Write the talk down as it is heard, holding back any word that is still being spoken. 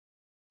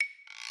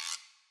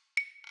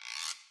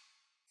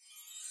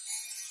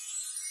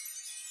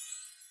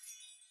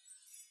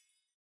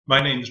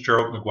My name is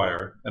Gerald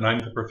Maguire, and I'm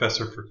the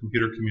Professor for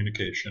Computer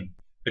Communication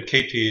at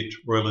KTH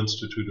Royal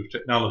Institute of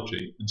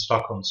Technology in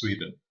Stockholm,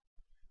 Sweden.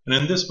 And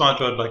in this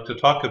module, I'd like to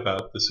talk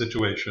about the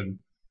situation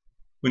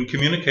when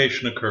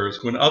communication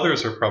occurs when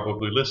others are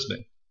probably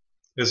listening.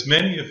 As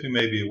many of you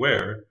may be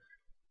aware,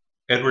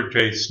 Edward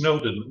J.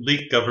 Snowden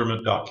leaked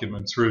government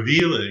documents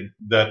revealing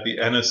that the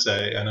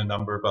NSA and a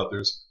number of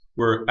others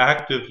were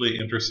actively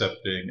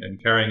intercepting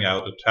and carrying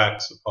out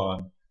attacks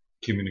upon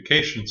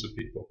communications of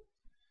people.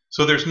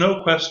 So there's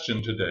no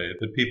question today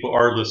that people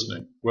are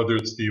listening, whether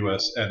it's the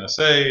US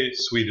NSA,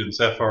 Sweden's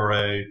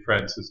FRA,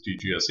 France's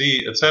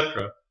DGSE,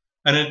 etc.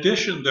 And in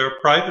addition, there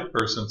are private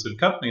persons and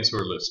companies who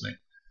are listening.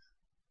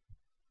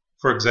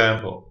 For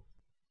example,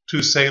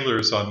 two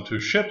sailors on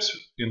two ships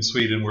in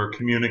Sweden were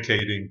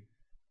communicating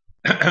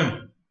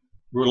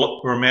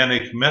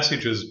romantic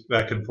messages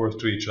back and forth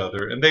to each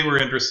other, and they were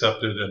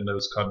intercepted and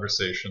those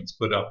conversations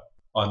put up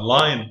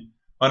online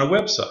on a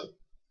website.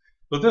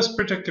 But this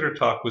particular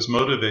talk was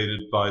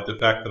motivated by the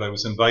fact that I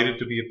was invited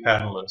to be a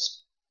panelist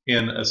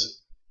in a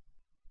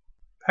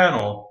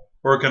panel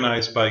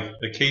organized by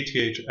a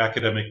KTH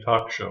academic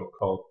talk show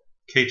called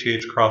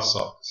KTH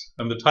Crosstalks.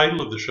 And the title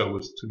of the show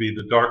was to be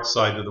The Dark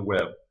Side of the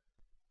Web,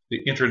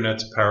 the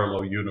Internet's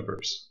Parallel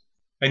Universe.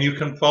 And you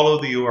can follow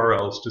the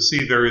URLs to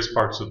see various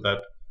parts of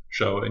that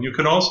show. And you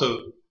can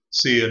also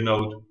see a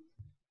note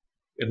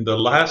in the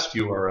last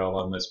URL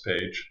on this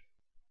page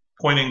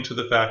pointing to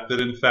the fact that,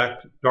 in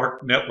fact,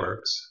 dark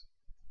networks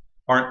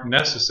aren't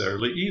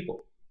necessarily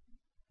evil.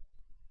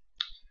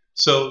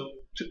 So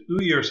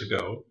 2 years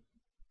ago,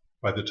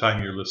 by the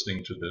time you're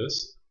listening to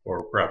this,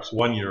 or perhaps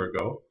 1 year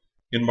ago,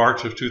 in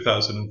March of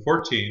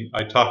 2014,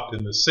 I talked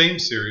in the same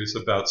series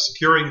about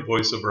securing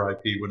voice over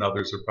IP when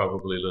others are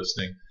probably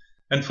listening,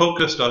 and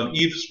focused on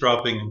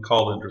eavesdropping and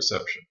call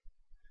interception.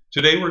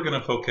 Today we're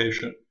going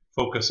to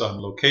focus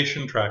on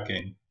location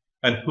tracking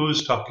and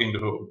who's talking to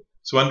whom.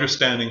 So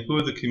understanding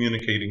who the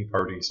communicating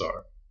parties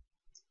are.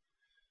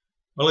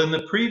 Well, in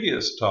the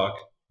previous talk,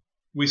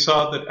 we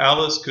saw that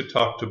Alice could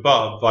talk to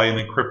Bob via an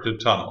encrypted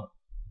tunnel.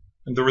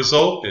 And the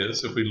result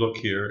is, if we look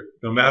here,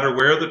 no matter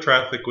where the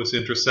traffic was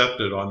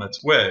intercepted on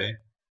its way,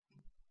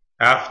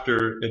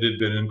 after it had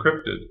been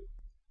encrypted,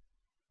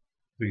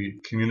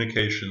 the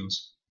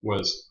communications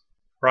was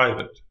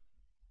private.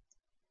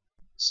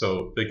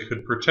 So they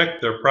could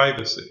protect their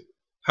privacy.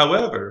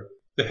 However,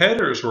 the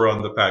headers were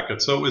on the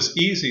packet, so it was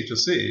easy to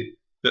see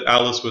that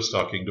Alice was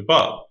talking to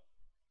Bob.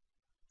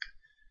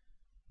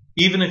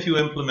 Even if you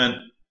implement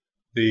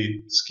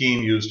the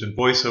scheme used in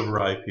voice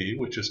over IP,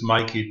 which is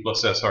MyKey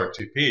plus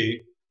SRTP,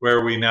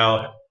 where we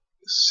now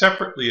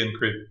separately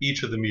encrypt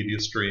each of the media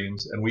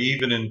streams, and we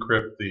even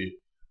encrypt the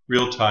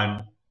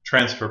real-time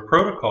transfer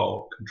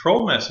protocol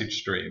control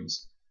message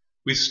streams,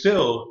 we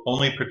still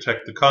only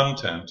protect the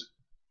content,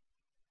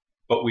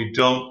 but we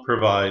don't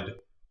provide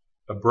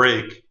a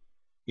break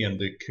in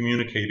the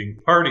communicating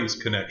parties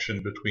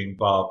connection between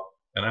Bob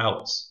and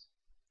Alice.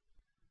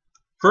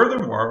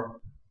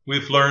 Furthermore,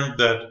 we've learned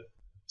that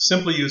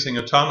simply using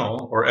a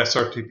tunnel or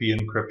SRTP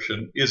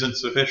encryption isn't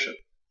sufficient,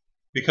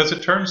 because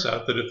it turns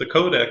out that if the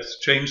codecs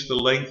change the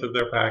length of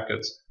their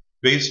packets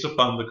based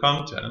upon the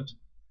content,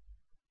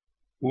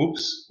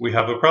 oops, we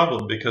have a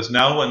problem, because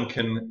now one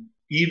can,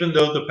 even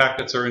though the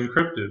packets are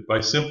encrypted, by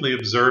simply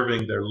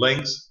observing their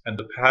lengths and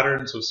the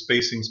patterns of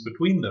spacings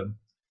between them,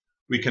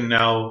 we can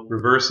now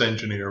reverse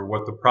engineer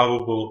what the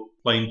probable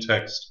plain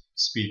text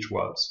speech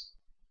was.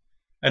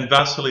 And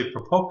Vasily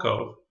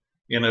Popokov,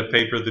 in a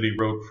paper that he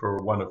wrote for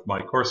one of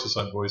my courses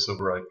on voice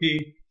over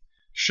IP,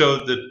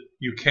 showed that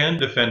you can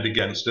defend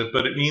against it,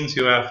 but it means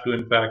you have to,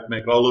 in fact,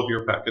 make all of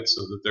your packets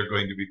so that they're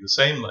going to be the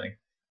same length,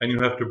 and you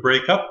have to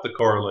break up the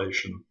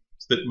correlation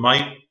that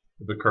might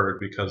have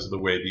occurred because of the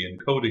way the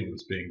encoding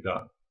was being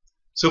done.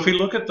 So if we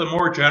look at the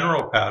more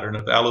general pattern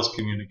of Alice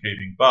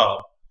communicating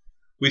Bob,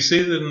 we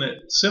see that in the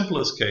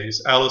simplest case,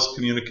 Alice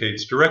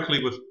communicates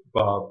directly with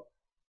Bob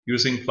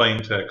using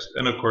plain text,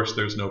 and of course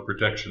there's no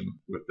protection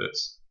with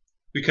this.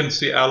 We can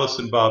see Alice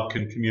and Bob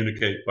can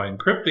communicate by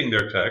encrypting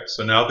their text,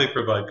 so now they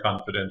provide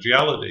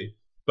confidentiality,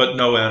 but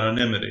no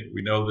anonymity.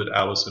 We know that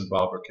Alice and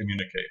Bob are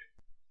communicating.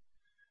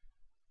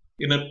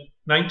 In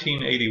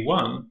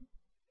 1981,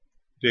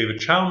 David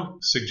Chow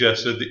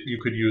suggested that you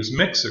could use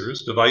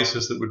mixers,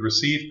 devices that would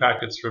receive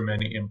packets from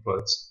many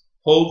inputs,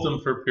 hold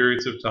them for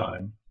periods of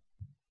time,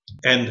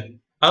 and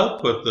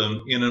output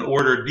them in an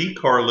order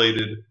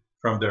decorrelated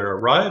from their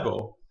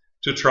arrival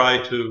to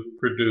try to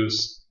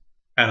produce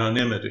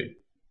anonymity.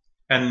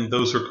 And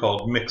those are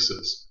called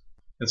mixes.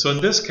 And so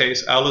in this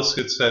case, Alice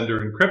could send her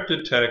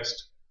encrypted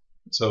text,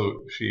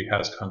 so she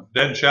has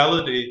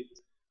confidentiality,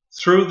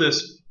 through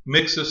this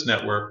mixes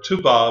network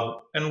to Bob,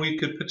 and we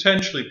could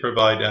potentially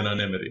provide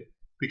anonymity,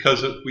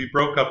 because we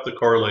broke up the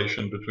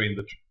correlation between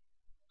the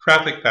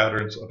traffic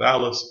patterns of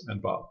Alice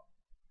and Bob.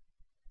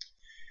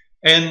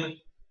 And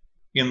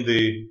in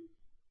the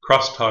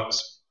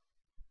crosstalks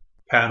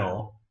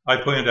panel, I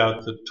pointed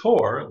out that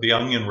Tor, the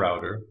onion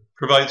router,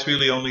 provides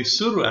really only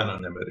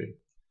pseudo-anonymity.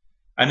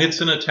 And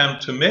it's an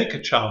attempt to make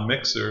a Chow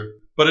mixer,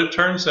 but it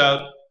turns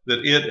out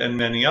that it and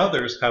many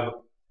others have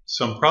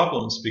some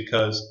problems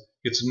because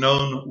it's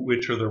known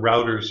which are the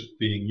routers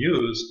being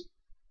used.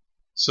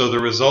 So the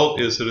result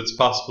is that it's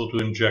possible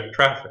to inject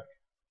traffic.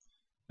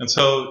 And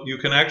so you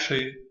can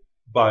actually,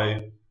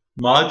 by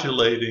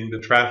modulating the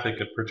traffic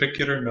at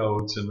particular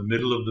nodes in the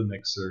middle of the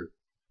mixer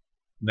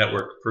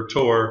network for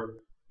Tor,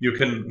 you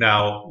can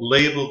now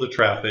label the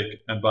traffic,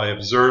 and by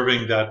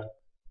observing that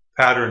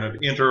pattern of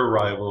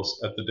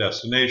inter-arrivals at the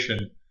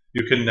destination,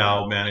 you can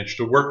now manage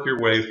to work your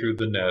way through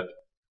the net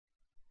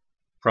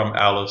from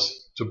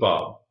Alice to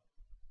Bob.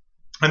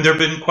 And there have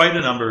been quite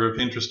a number of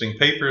interesting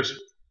papers,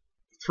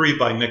 3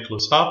 by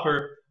Nicholas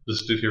Hopper,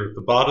 listed here at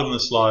the bottom of the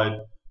slide,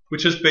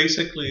 which is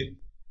basically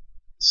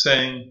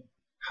saying,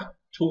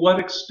 to what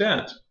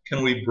extent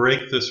can we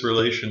break this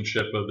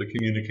relationship of the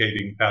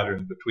communicating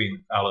pattern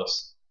between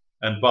Alice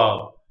and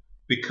Bob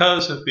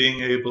because of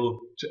being able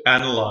to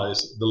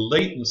analyze the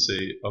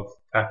latency of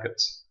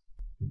packets?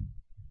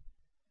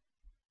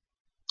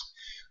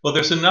 Well,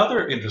 there's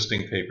another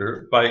interesting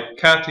paper by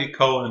Cathy,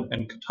 Cohen,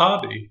 and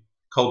Katabi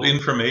called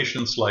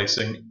Information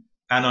Slicing,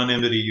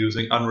 Anonymity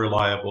Using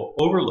Unreliable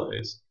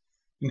Overlays.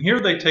 And here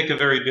they take a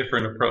very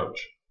different approach.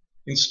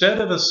 Instead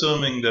of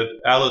assuming that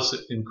Alice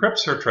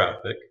encrypts her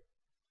traffic,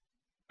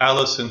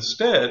 Alice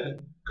instead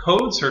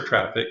codes her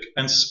traffic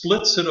and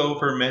splits it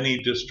over many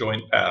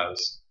disjoint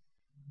paths.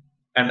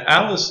 And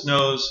Alice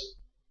knows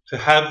to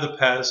have the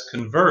paths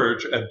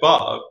converge at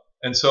Bob,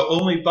 and so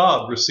only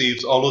Bob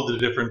receives all of the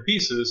different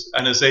pieces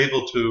and is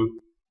able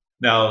to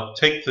now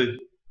take the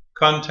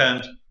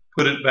content,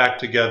 put it back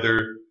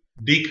together,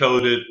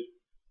 decode it,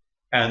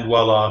 and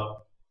voila,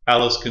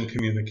 Alice can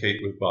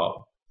communicate with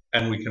Bob.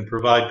 And we can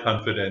provide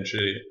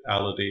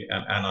confidentiality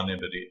and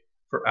anonymity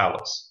for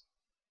Alice.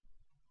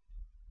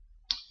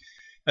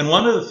 And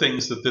one of the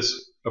things that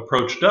this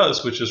approach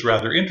does, which is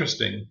rather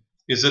interesting,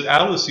 is that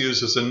Alice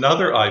uses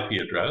another IP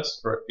address,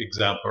 for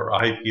example,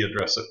 her IP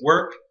address at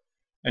work,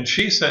 and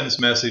she sends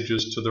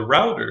messages to the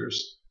routers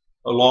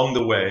along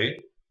the way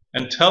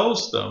and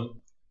tells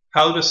them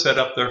how to set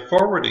up their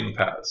forwarding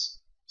paths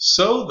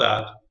so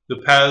that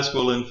the paths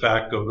will in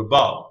fact go to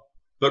Bob.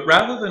 But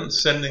rather than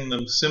sending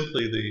them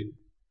simply the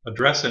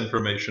address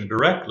information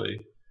directly,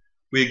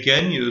 we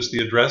again use the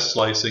address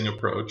slicing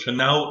approach, and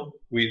now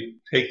we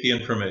take the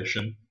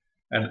information,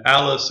 and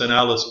Alice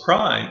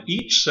prime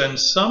each send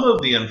some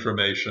of the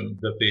information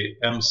that the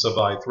m sub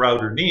ith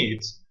router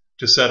needs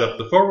to set up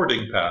the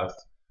forwarding path.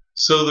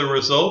 So the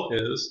result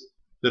is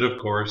that, of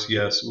course,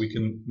 yes, we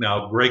can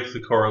now break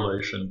the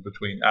correlation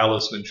between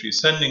Alice when she's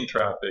sending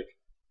traffic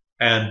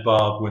and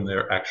Bob when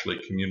they're actually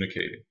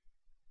communicating.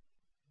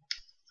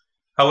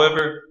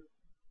 However,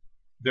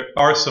 there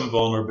are some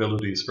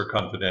vulnerabilities for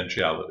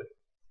confidentiality.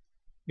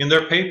 In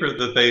their paper,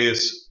 that they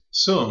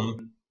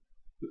assumed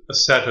a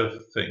set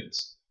of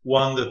things.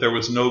 One, that there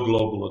was no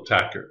global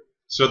attacker.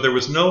 So there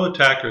was no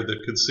attacker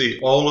that could see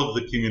all of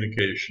the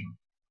communication.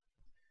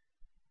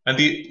 And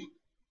the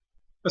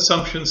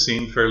assumption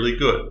seemed fairly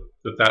good,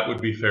 that that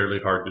would be fairly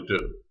hard to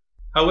do.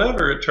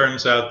 However, it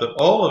turns out that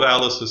all of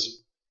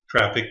Alice's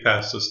traffic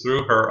passes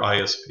through her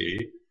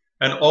ISP,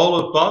 and all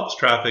of Bob's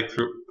traffic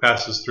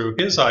passes through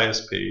his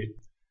ISP,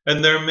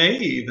 and there may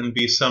even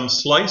be some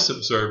slice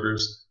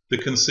observers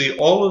that can see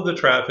all of the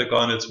traffic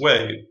on its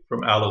way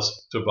from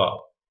Alice to Bob.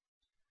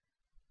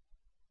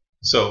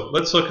 So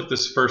let's look at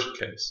this first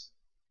case.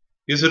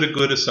 Is it a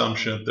good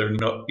assumption that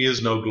there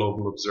is no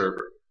global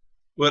observer?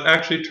 Well, it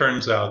actually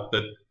turns out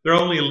that there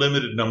are only a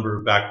limited number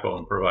of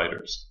backbone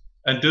providers.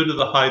 And due to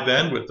the high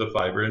bandwidth of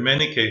fiber, in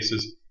many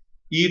cases,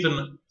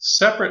 even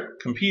separate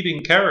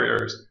competing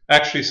carriers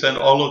actually send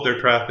all of their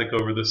traffic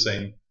over the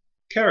same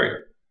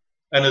carrier.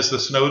 And as the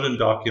Snowden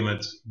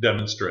documents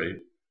demonstrate,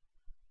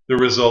 the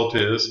result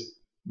is,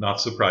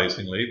 not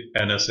surprisingly,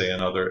 NSA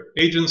and other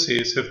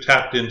agencies have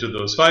tapped into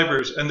those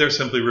fibers, and they're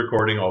simply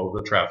recording all of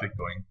the traffic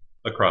going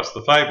across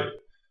the fiber.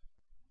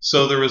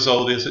 So the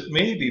result is it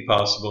may be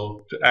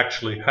possible to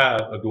actually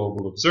have a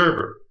global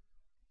observer.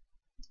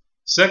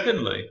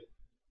 Secondly,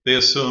 they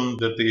assumed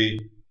that the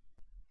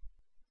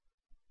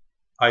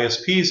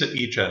ISPs at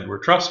each end were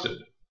trusted.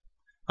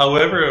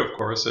 However, of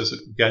course, as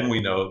again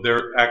we know, there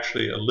are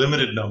actually a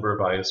limited number of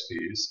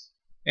ISPs,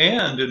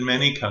 and in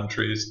many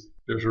countries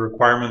there's a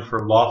requirement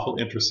for lawful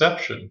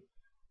interception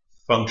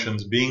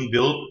functions being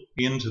built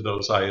into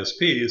those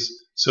ISPs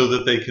so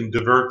that they can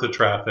divert the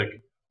traffic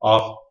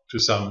off to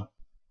some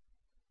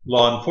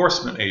law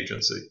enforcement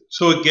agency.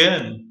 So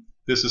again,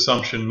 this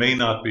assumption may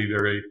not be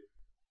very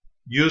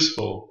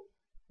useful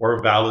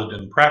or valid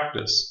in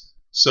practice.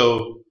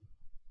 So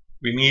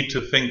we need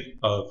to think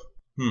of,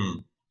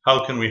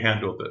 how can we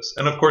handle this?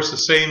 And of course, the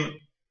same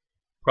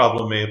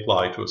problem may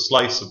apply to a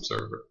slice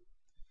observer.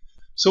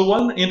 So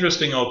one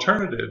interesting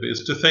alternative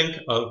is to think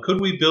of, could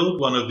we build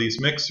one of these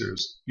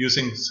mixers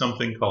using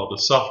something called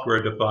a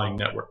software-defined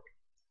network?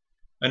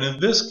 And in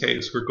this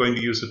case, we're going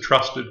to use a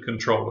trusted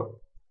controller.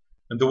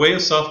 And the way a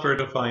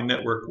software-defined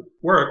network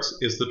works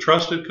is the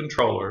trusted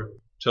controller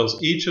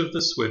tells each of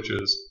the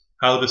switches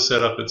how to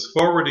set up its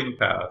forwarding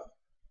path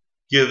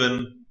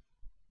given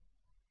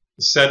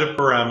a set of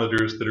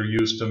parameters that are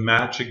used to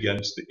match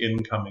against the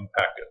incoming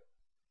packet.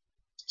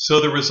 So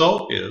the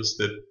result is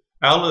that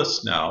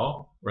Alice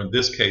now, or in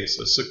this case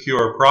a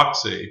secure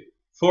proxy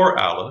for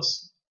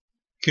Alice,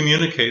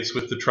 communicates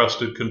with the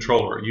trusted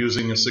controller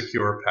using a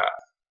secure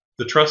path.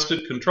 The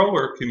trusted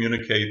controller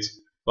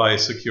communicates via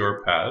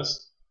secure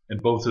paths. In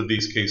both of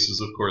these cases,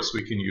 of course,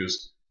 we can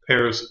use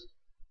pairs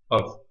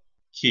of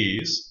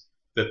keys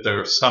that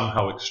they're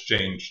somehow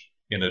exchanged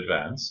in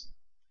advance.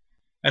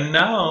 And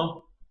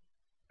now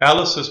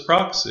Alice's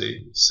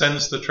proxy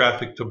sends the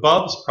traffic to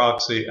Bob's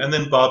proxy, and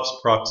then Bob's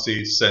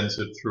proxy sends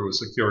it through a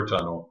secure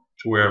tunnel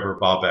to wherever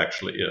Bob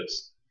actually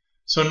is.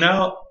 So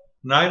now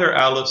neither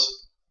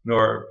Alice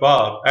nor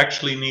Bob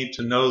actually need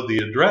to know the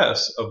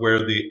address of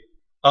where the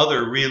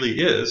other really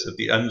is at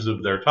the ends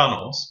of their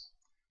tunnels.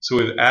 So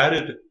we've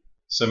added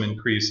some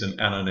increase in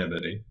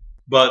anonymity,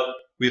 but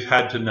we've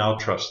had to now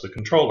trust the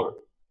controller.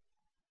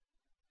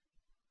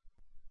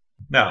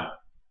 Now,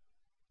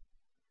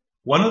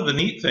 one of the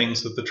neat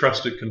things that the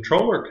trusted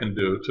controller can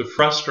do to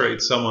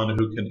frustrate someone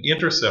who can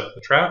intercept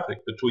the traffic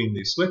between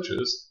these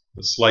switches,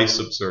 the slice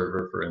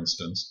observer for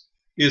instance,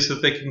 is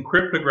that they can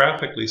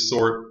cryptographically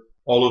sort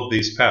all of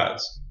these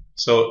paths.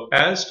 So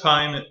as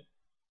time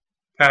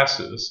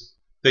passes,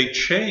 they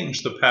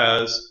change the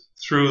paths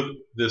through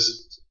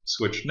this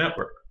switch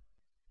network.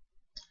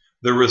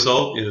 The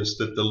result is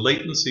that the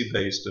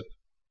latency-based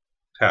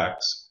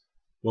attacks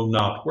will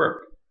not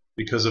work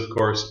because, of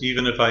course,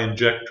 even if I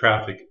inject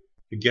traffic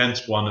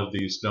against one of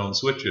these known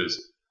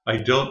switches, I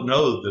don't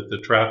know that the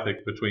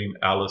traffic between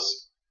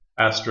Alice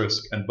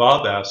asterisk and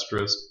Bob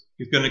asterisk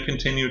is going to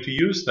continue to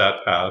use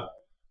that path.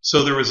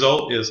 So the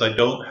result is I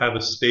don't have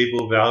a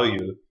stable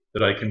value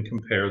that I can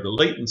compare the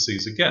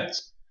latencies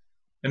against.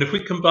 And if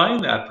we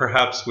combine that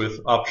perhaps with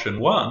option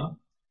 1,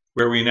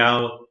 where we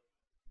now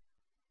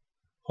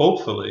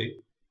hopefully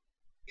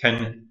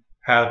can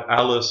have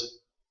Alice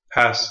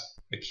pass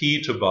a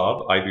key to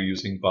Bob, either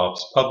using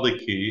Bob's public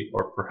key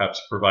or perhaps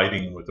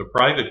providing him with a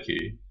private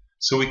key.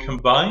 So we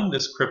combine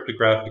this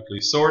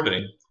cryptographically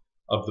sorting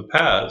of the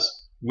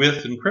paths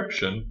with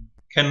encryption.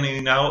 Can we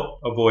now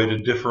avoid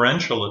a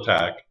differential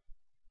attack,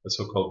 a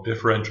so-called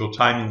differential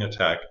timing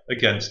attack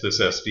against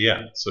this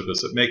SDN? So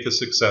does it make a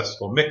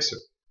successful mixer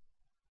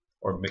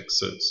or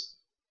mixes?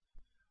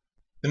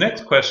 The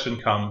next question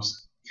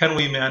comes, can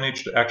we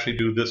manage to actually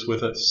do this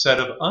with a set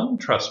of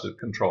untrusted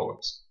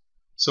controllers?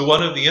 So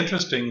one of the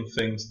interesting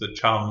things that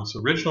Chow's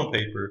original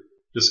paper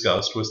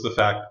discussed was the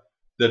fact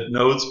that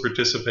nodes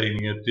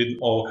participating in it didn't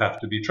all have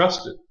to be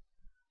trusted.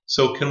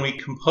 So can we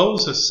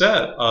compose a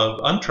set of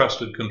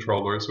untrusted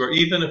controllers where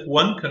even if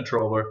one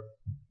controller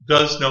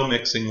does no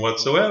mixing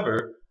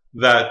whatsoever,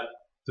 that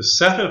the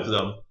set of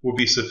them will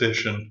be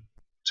sufficient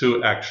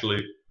to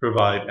actually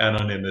provide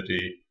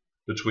anonymity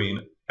between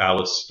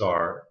Alice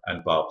star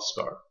and Bob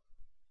star?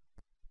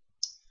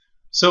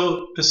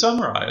 So to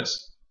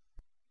summarize,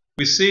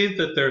 we see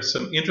that there are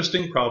some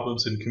interesting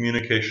problems in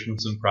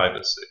communications and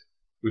privacy.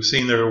 We've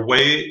seen there are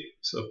ways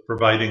of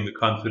providing the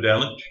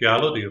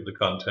confidentiality of the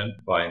content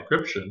by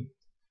encryption,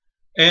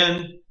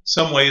 and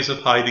some ways of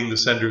hiding the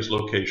sender's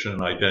location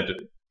and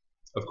identity.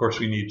 Of course,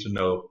 we need to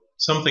know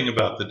something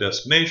about the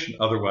destination,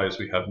 otherwise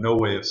we have no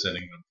way of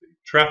sending them the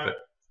traffic,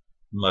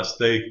 unless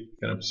they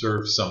can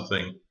observe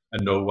something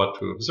and know what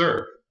to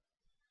observe.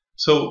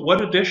 So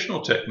what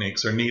additional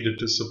techniques are needed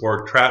to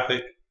support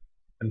traffic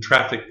and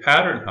traffic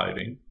pattern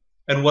hiding?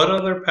 And what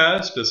other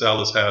paths does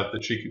Alice have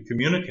that she could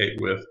communicate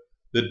with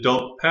that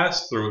don't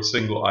pass through a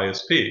single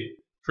ISP?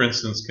 For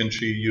instance, can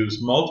she use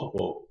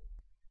multiple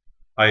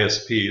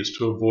ISPs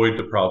to avoid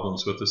the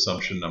problems with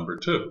assumption number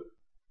 2?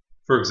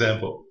 For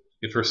example,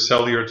 if her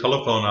cellular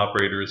telephone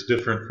operator is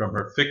different from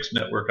her fixed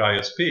network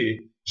ISP,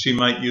 she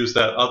might use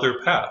that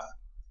other path.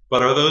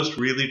 But are those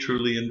really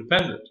truly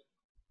independent?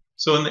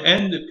 So in the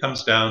end, it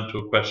comes down to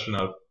a question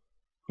of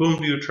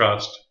whom do you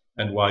trust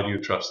and why do you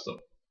trust them?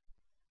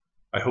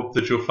 I hope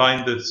that you'll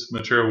find this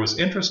material was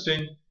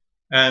interesting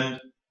and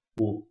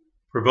will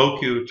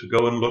provoke you to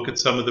go and look at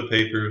some of the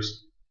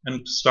papers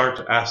and start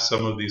to ask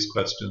some of these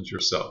questions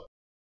yourself.